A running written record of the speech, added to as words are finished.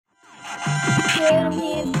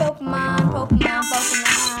Amazing Pokemon.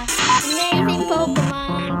 Amazing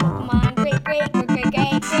Pokemon. Great.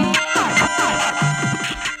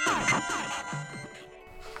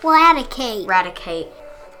 Raticate.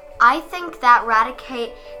 I think that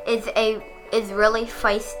Raticate is really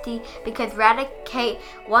feisty because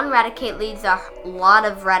Raticate leads a lot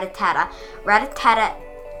of Rattata. Rattata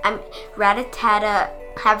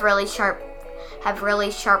have really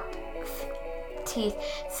sharp teeth,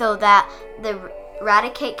 so that the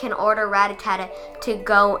Raticate can order Rattata to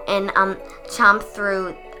go and chomp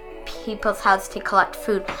through people's houses to collect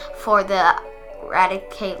food for the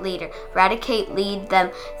Raticate leader. Raticate lead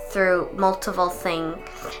them through multiple things,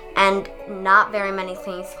 and not very many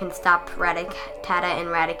things can stop Rattata and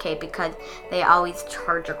Raticate because they always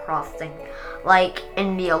charge across things. Like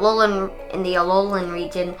in the Alolan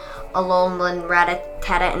region,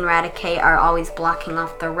 Rattata and Raticate are always blocking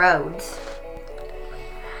off the roads.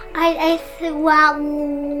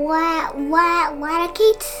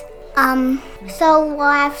 Raticates. So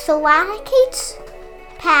Raticates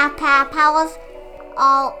powers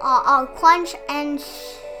are Crunch and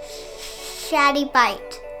Shadowy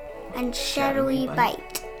Bite. And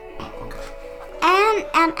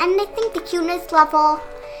I think the cuteness level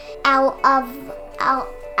out of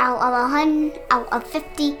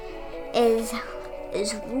 50 is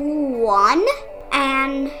 1,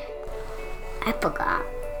 and I forgot.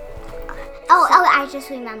 Oh, I just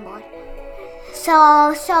remembered.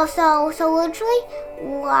 So literally,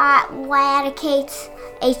 Raticate's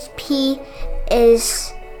HP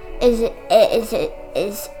is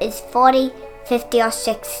 40, 50, or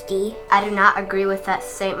 60. I do not agree with that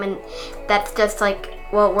statement. That's just like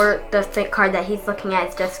the card that he's looking at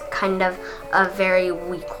is just kind of a very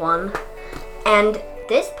weak one. And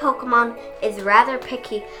this Pokemon is rather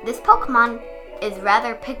picky.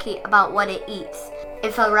 About what it eats.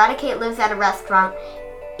 If a Raticate lives at a restaurant,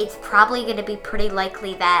 it's probably going to be pretty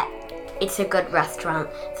likely that it's a good restaurant,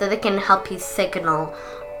 so they can help you signal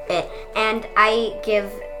it. And I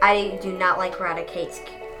do not like Raticates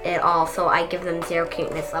at all, so I give them 0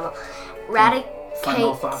 cuteness level.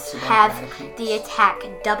 Raticates have the attack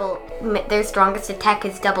double. Their strongest attack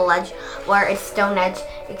is Double Edge, where it's Stone Edge,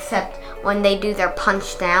 except when they do their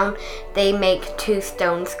punch down, they make 2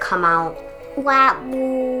 stones come out.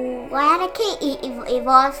 Raticate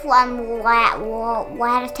evolves from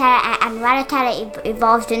Rattata, and Rattata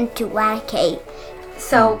evolves into Raticate.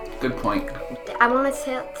 So good point. I want to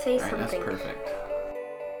say something. That's perfect.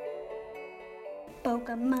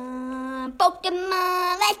 Pokemon,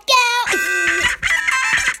 let's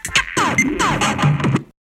go!